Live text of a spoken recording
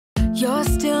You're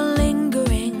still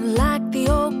lingering like the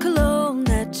old cologne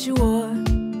that you wore.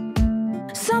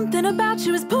 Something about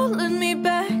you is pulling me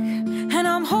back, and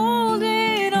I'm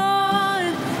holding on.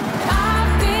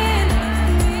 I've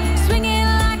been swinging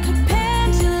like a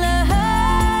pendulum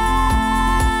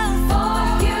for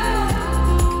you.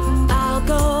 I'll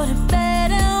go to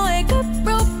bed and wake up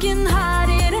broken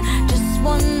hearted. Just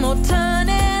one more turn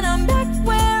and I'm back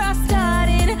where I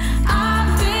started.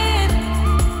 I've been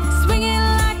swinging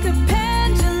like a pendulum.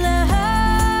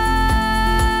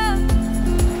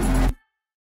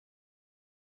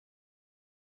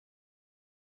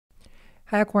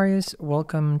 Hi Aquarius,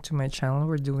 welcome to my channel.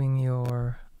 We're doing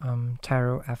your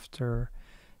tarot after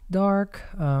dark.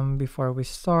 Before we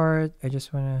start, I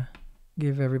just want to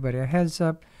give everybody a heads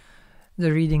up.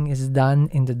 The reading is done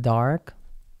in the dark.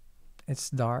 It's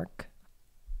dark.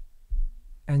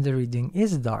 And the reading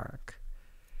is dark.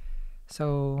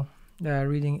 So the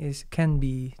reading can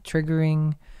be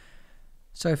triggering.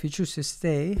 So if you choose to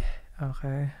stay,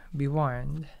 okay, be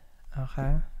warned.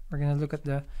 Okay, we're going to look at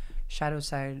the shadow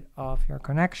side of your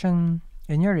connection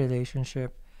in your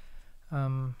relationship,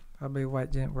 probably what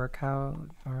didn't work out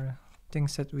or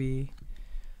things that we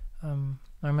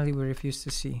normally we refuse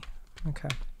to see. Okay,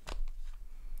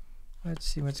 let's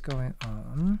see what's going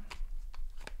on.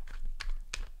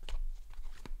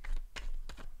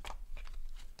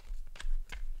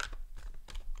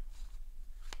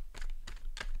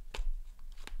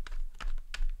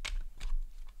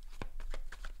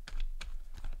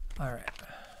 All right.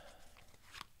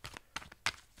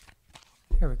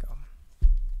 Here we go.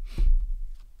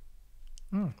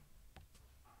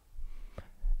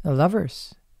 The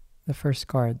Lovers, the first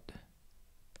card.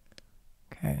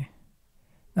 Okay.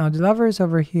 Now the Lovers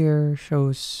over here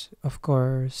shows, of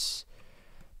course,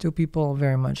 two people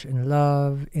very much in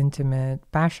love, intimate,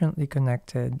 passionately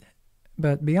connected.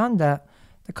 But beyond that,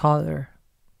 the color.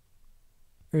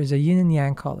 There's a yin and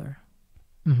yang color.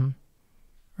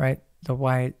 Right? The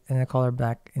white and the color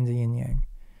black in the yin yang.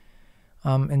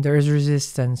 And there is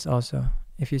resistance also,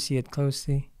 if you see it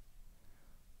closely.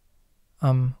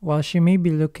 While she may be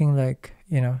looking like,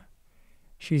 you know,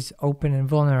 she's open and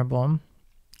vulnerable,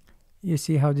 you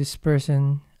see how this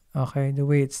person, okay, the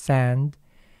way it stands,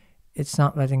 it's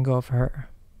not letting go of her.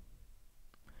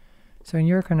 So in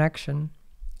your connection,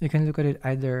 you can look at it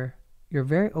either you're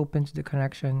very open to the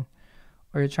connection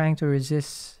or you're trying to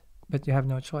resist, but you have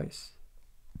no choice.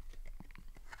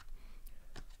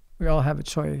 We all have a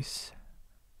choice.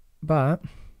 But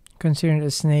considering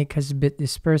the snake has bit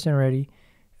this person already,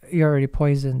 you're already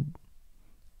poisoned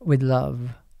with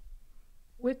love,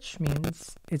 which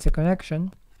means it's a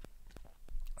connection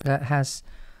that has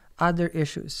other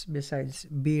issues besides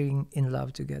being in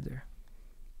love together.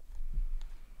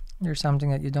 There's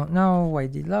something that you don't know, why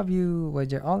they love you, why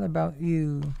they're all about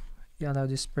you. You allow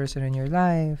this person in your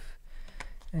life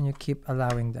and you keep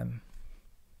allowing them.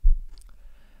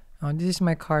 Now, this is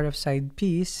my card of side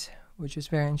piece, which is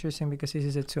very interesting because this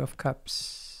is a Two of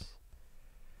Cups.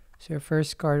 So your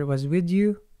first card was with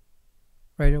you.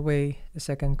 Right away, the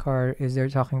second card is they're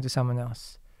talking to someone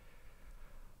else.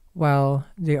 While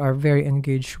they are very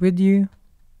engaged with you,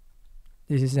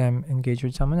 this is them engaged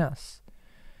with someone else.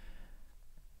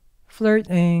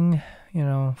 Flirting, you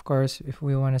know, of course, if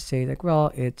we want to say like,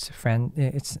 well, it's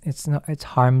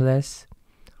harmless.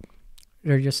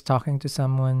 They're just talking to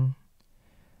someone.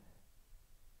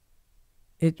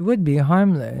 It would be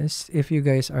harmless if you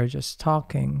guys are just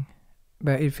talking,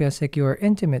 but it feels like you are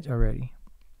intimate already,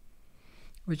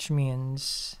 which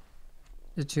means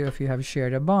the two of you have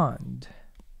shared a bond.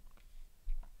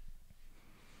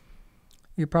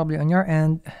 You probably on your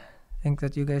end think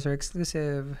that you guys are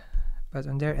exclusive, but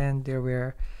on their end there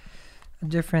were a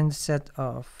different set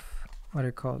of, what do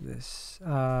you call this?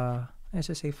 Let's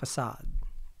just say facade.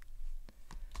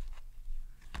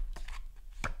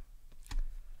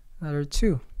 Another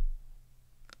two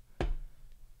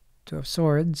of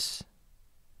Swords.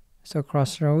 So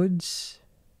crossroads.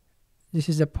 This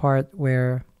is the part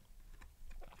where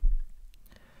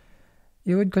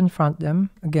you would confront them.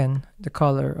 Again, the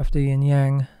color of the yin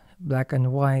yang, black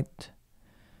and white.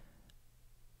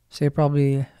 So you're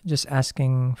probably just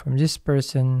asking from this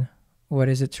person, what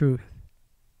is the truth?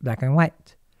 Black and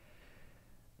white.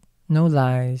 No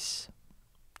lies.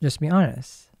 Just be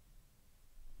honest.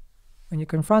 When you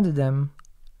confronted them,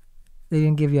 they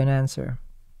didn't give you an answer.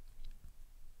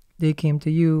 They came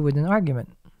to you with an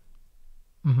argument,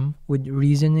 with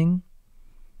reasoning,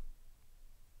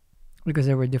 because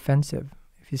they were defensive.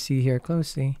 If you see here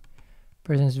closely,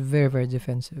 person is very, very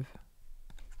defensive.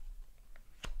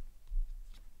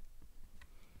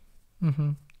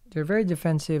 They're very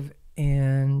defensive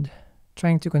and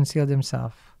trying to conceal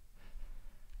themselves.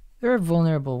 There are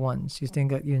vulnerable ones. You think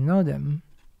that you know them,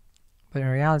 but in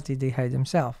reality, they hide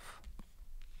themselves.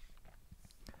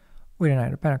 With a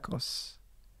Knight of Pentacles.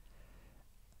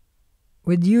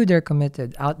 With you, they're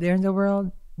committed. Out there in the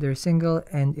world, they're single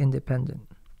and independent.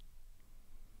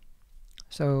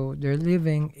 So they're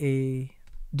living a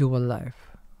dual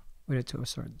life with a Two of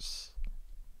Swords.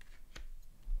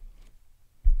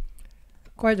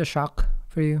 Quite a shock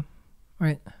for you,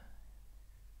 right?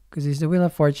 Because he's the Wheel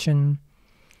of Fortune.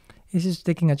 He's just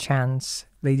taking a chance,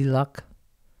 Lady Luck,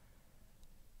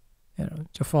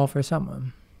 to fall for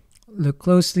someone. Look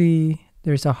closely,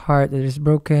 there's a heart that is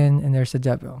broken, and there's a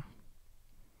devil.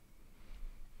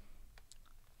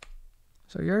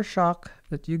 So you're shocked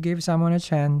that you gave someone a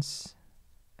chance,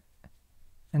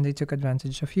 and they took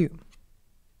advantage of you.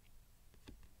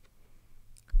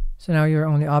 So now your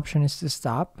only option is to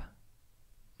stop.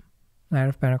 Knight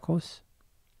of Pentacles.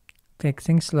 Take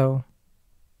things slow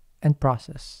and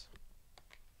process.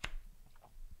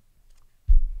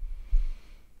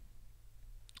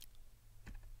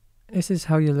 This is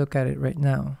how you look at it right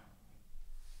now.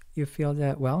 You feel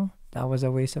that, well, that was a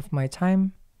waste of my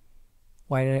time.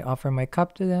 Why did I offer my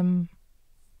cup to them?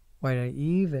 Why did I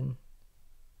even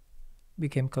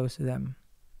become close to them?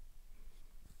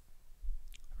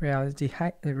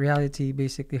 Reality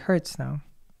basically hurts now.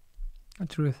 The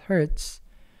truth hurts.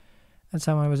 And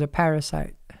someone was a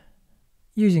parasite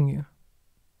using you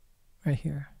right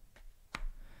here.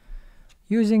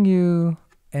 Using you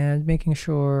and making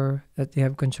sure that they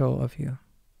have control of you.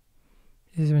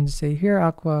 This is when they say, here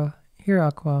Aqua,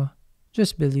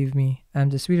 just believe me. I'm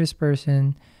the sweetest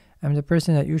person. I'm the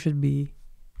person that you should be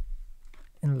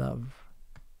in love.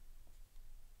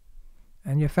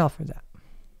 And you fell for that.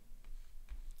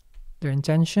 Their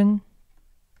intention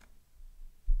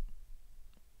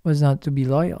was not to be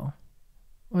loyal.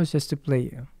 It was just to play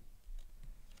you.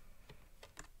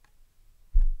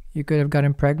 You could have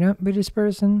gotten pregnant with this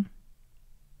person,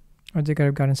 or they could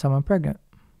have gotten someone pregnant.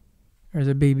 There's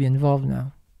a baby involved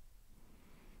now.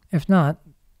 If not,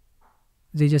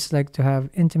 they just like to have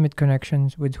intimate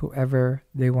connections with whoever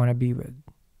they want to be with.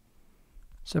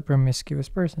 It's a promiscuous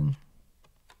person.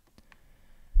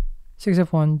 Six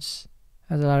of Wands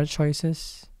has a lot of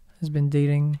choices, has been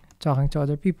dating, talking to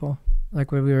other people,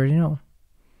 like what we already know.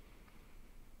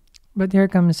 But here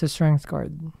comes the Strength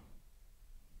card.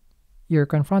 You're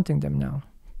confronting them now.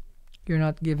 You're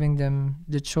not giving them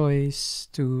the choice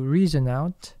to reason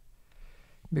out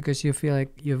because you feel like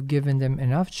you've given them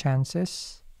enough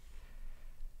chances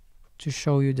to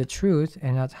show you the truth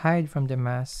and not hide from the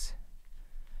mask,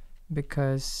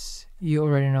 because you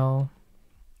already know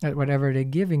that whatever they're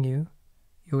giving you,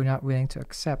 you're not willing to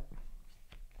accept.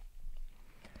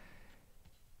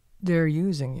 They're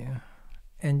using you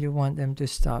and you want them to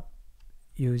stop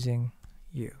using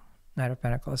you. Knight of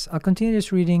Pentacles. I'll continue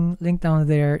this reading. Link down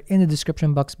there in the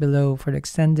description box below for the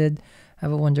extended.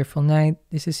 Have a wonderful night.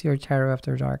 This is your Tarot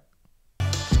After Dark.